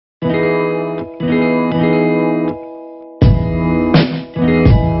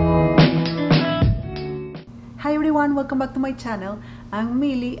everyone, welcome back to my channel. I'm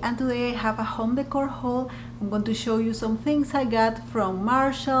Mily and today I have a home decor haul. I'm going to show you some things I got from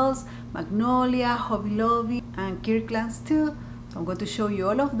Marshall's, Magnolia, Hobby Lobby and Kirkland's too. So I'm going to show you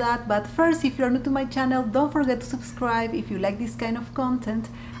all of that, but first, if you're new to my channel, don't forget to subscribe if you like this kind of content.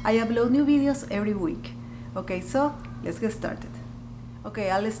 I upload new videos every week. Okay, so let's get started.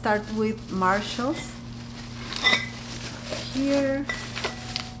 Okay, I'll start with Marshall's. Here.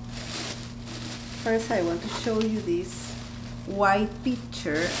 First, I want to show you this white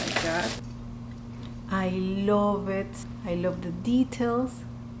picture I got. I love it. I love the details.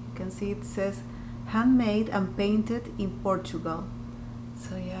 You can see it says handmade and painted in Portugal.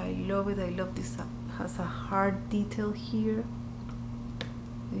 So yeah, I love it. I love this. It has a heart detail here.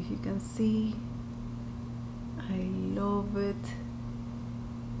 If you can see, I love it.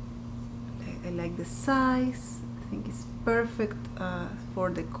 I like the size. I think it's perfect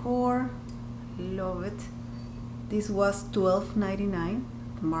for decor. Love it. This was $12.99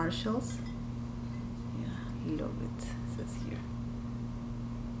 Marshalls. Yeah, love it. It says here.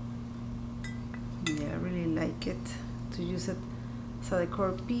 Yeah, I really like it. To use it as a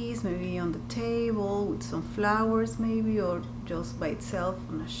decor piece, maybe on the table with some flowers maybe, or just by itself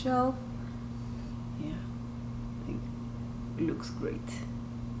on a shelf. Yeah, I think it looks great.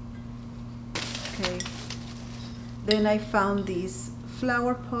 Okay. Then I found this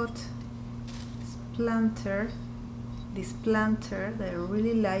flower pot. This planter that I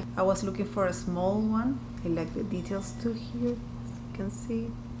really like. I was looking for a small one. I like the details too here. As you can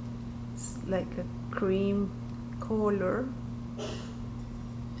see, it's like a cream color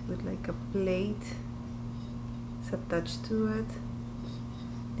with like a plate. It's attached to it.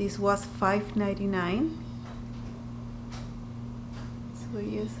 This was $5.99. So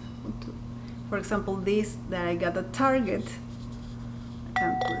yes, for example, this that I got at Target, I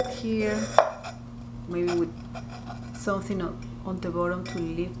can put it here. Maybe with something on the bottom to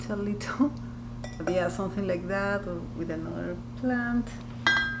lift a little. But yeah, something like that, or with another plant.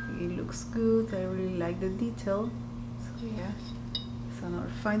 It looks good. I really like the detail. So yeah, it's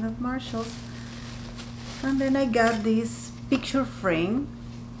another find at Marshall's. And then I got this picture frame.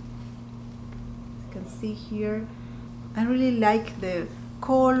 You can see here. I really like the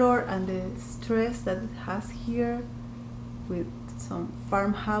color and the stress that it has here with some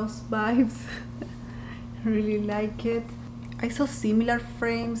farmhouse vibes. Really like it. I saw similar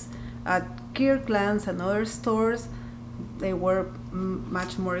frames at Kirkland's and other stores. They were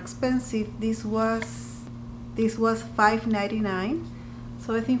much more expensive. This was $5.99.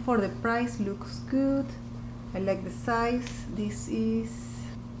 So I think for the price looks good. I like the size. This is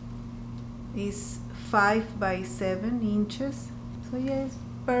 5 by 7 inches. So yeah, it's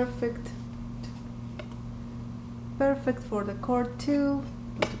perfect. Perfect for decor too.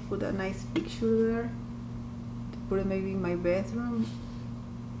 To put a nice picture there. Put it maybe in my bedroom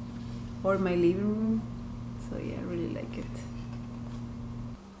or my living room. So yeah, I really like it.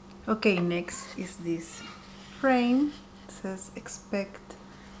 Okay, next is this frame. It says expect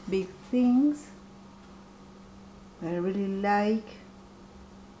big things. I really like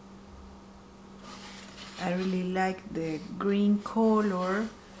the green color.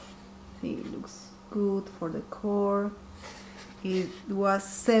 I think it looks good for decor. It was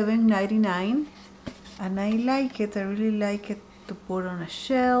 $7.99. And I like it. I really like it to put on a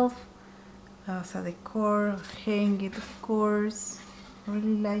shelf as a decor, hang it of course. I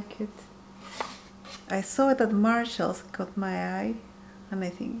really like it. I saw it at Marshall's, caught my eye, and I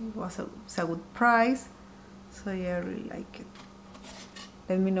think it's a good price. So yeah, I really like it.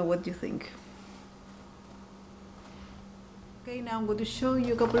 Let me know what you think. Okay, now I'm going to show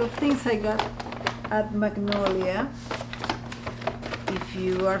you a couple of things I got at Magnolia. If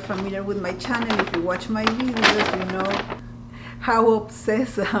you are familiar with my channel, if you watch my videos, you know how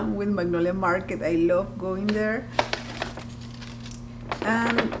obsessed I am with Magnolia Market. I love going there.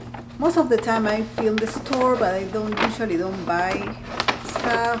 And most of the time I film the store, but I usually don't buy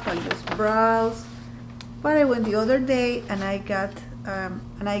stuff. I just browse. But I went the other day and I got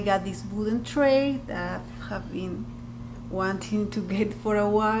this wooden tray that I have been wanting to get for a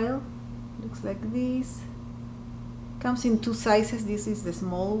while. Looks like this. Comes in 2 sizes. This is the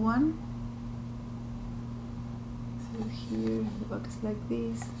small one. So here it looks like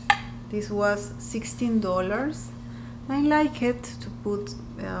this. This was $16. I like it to put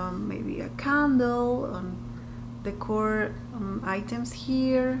maybe a candle on decor items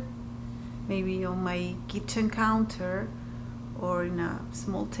here, maybe on my kitchen counter or in a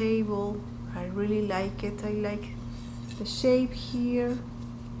small table. I really like it. I like the shape here.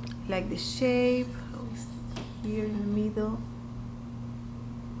 I like the shape. Here in the middle.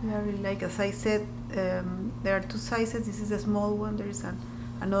 I really like, as I said, there are two sizes. This is a small one. There is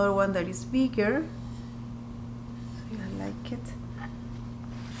another one that is bigger. So I like it.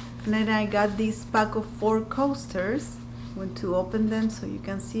 And then I got this pack of 4 coasters. I'm going to open them so you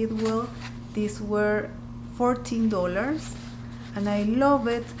can see it well. These were $14 and I love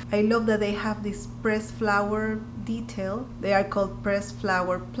it. I love that they have this pressed flower detail. They are called pressed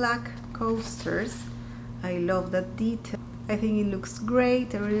flower plaque coasters. I love that detail. I think it looks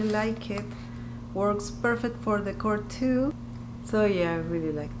great. I really like it. Works perfect for decor too. So yeah, I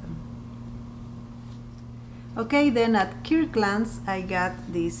really like them. Okay, then at Kirkland's I got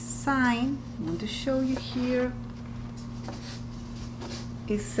this sign. I'm going to show you here.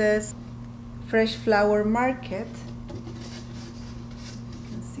 It says Fresh Flower Market. You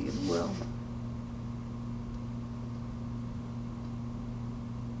can see it well.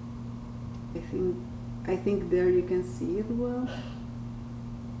 I think there you can see it well.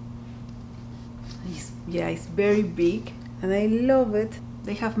 It's very big and I love it.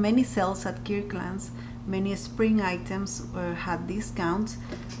 They have many sales at Kirkland's. Many spring items had discounts.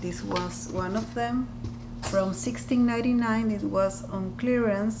 This was one of them. From $16.99 it was on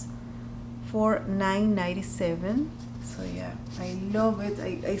clearance for $9.97. So yeah, I love it.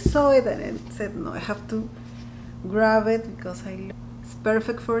 I saw it and I said no, I have to grab it because I love it. It's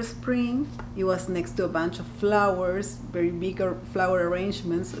perfect for spring. It was next to a bunch of flowers, very big flower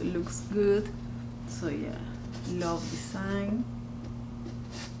arrangements, so it looks good. So yeah, love design.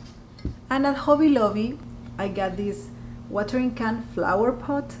 And at Hobby Lobby I got this watering can flower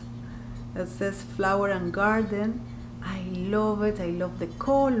pot that says Flower and Garden. I love it. I love the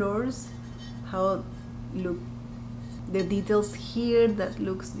colors, how look the details here that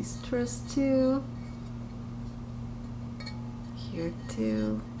looks distressed too, here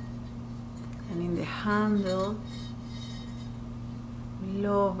too, and in the handle.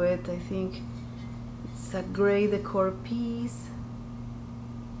 Love it. I think it's a great decor piece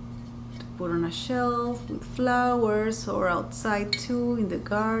to put on a shelf with flowers or outside too in the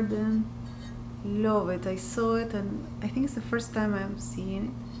garden. Love it. I saw it and I think it's the first time I've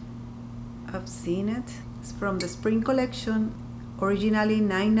seen it. It's from the spring collection, originally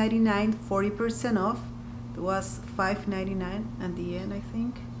 $9.99, 40% off. It was $5.99 at the end, I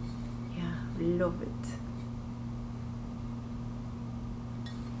think. Yeah, love it.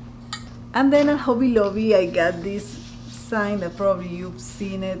 And then at Hobby Lobby I got this sign that probably you've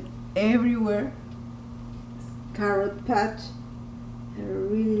seen it everywhere. Carrot patch. I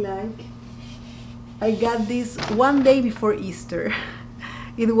really like. I got this one day before Easter.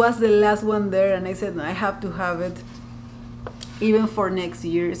 It was the last one there and I said no, I have to have it even for next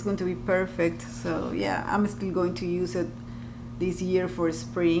year. It's going to be perfect. So yeah, I'm still going to use it this year for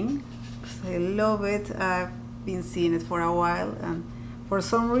spring. I love it. I've been seeing it for a while and for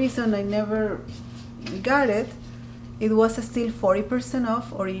some reason I never got it. It was still 40%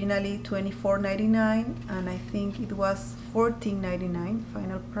 off, originally $24.99 and I think it was $14.99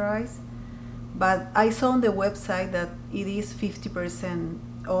 final price. But I saw on the website that it is 50%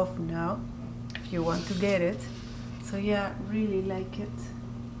 off now if you want to get it. So yeah, really like it.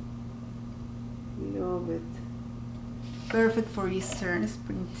 Love it. Perfect for Easter and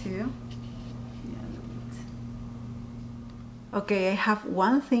spring too. Yeah, love it. Okay, I have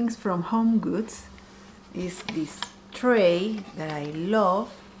one thing from Home Goods. Is this tray that I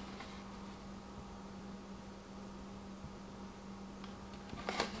love.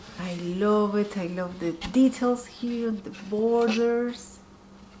 I love it. I love the details here, the borders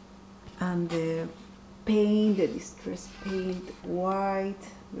and the paint, the distress paint, white,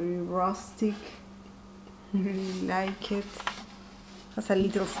 very rustic. I really like it. Has a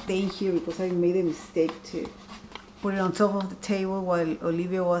little stain here because I made a mistake to put it on top of the table while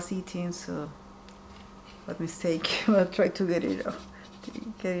Olivia was eating, so what mistake. I'll try to get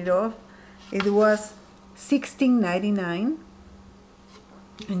it off. It was $16.99.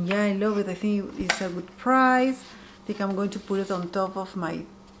 And yeah, I love it. I think it's a good price. I think I'm going to put it on top of my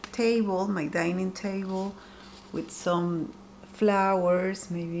table, my dining table, with some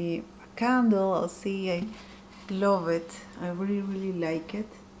flowers, maybe a candle. I'll see. I love it. I really, really like it.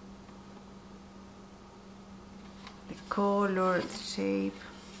 The color, the shape.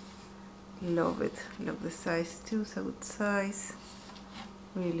 Love it. Love the size too. It's a good size.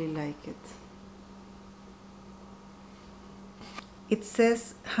 Really like it. It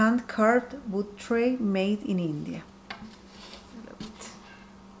says hand-carved wood tray made in India. I love it.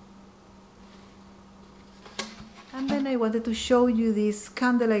 And then I wanted to show you this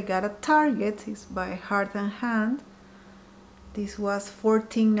candle I got at Target. It's by Hearth and Hand. This was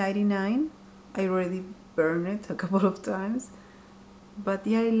 $14.99. I already burned it a couple of times. But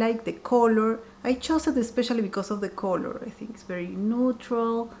yeah, I like the color. I chose it especially because of the color. I think it's very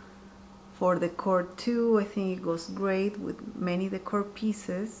neutral. For decor too, I think it goes great with many decor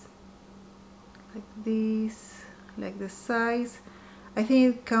pieces. Like this, like the size. I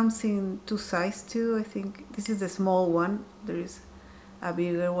think it comes in 2 sizes too. I think this is the small one. There is a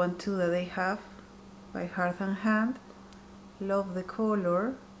bigger one too that they have by Hearth and Hand. Love the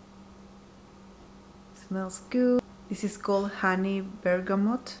color. Smells good. This is called Honey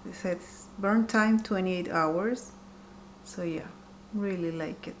Bergamot. It says burn time 28 hours. So yeah, really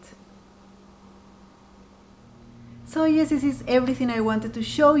like it. So yes, this is everything I wanted to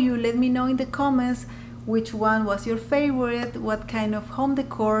show you. Let me know in the comments which one was your favorite, what kind of home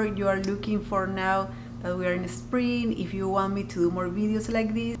decor you are looking for now that we are in spring. If you want me to do more videos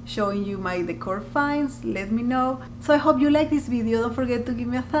like this, showing you my decor finds, let me know. So I hope you like this video. Don't forget to give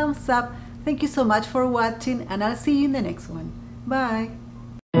me a thumbs up. Thank you so much for watching, and I'll see you in the next one. Bye!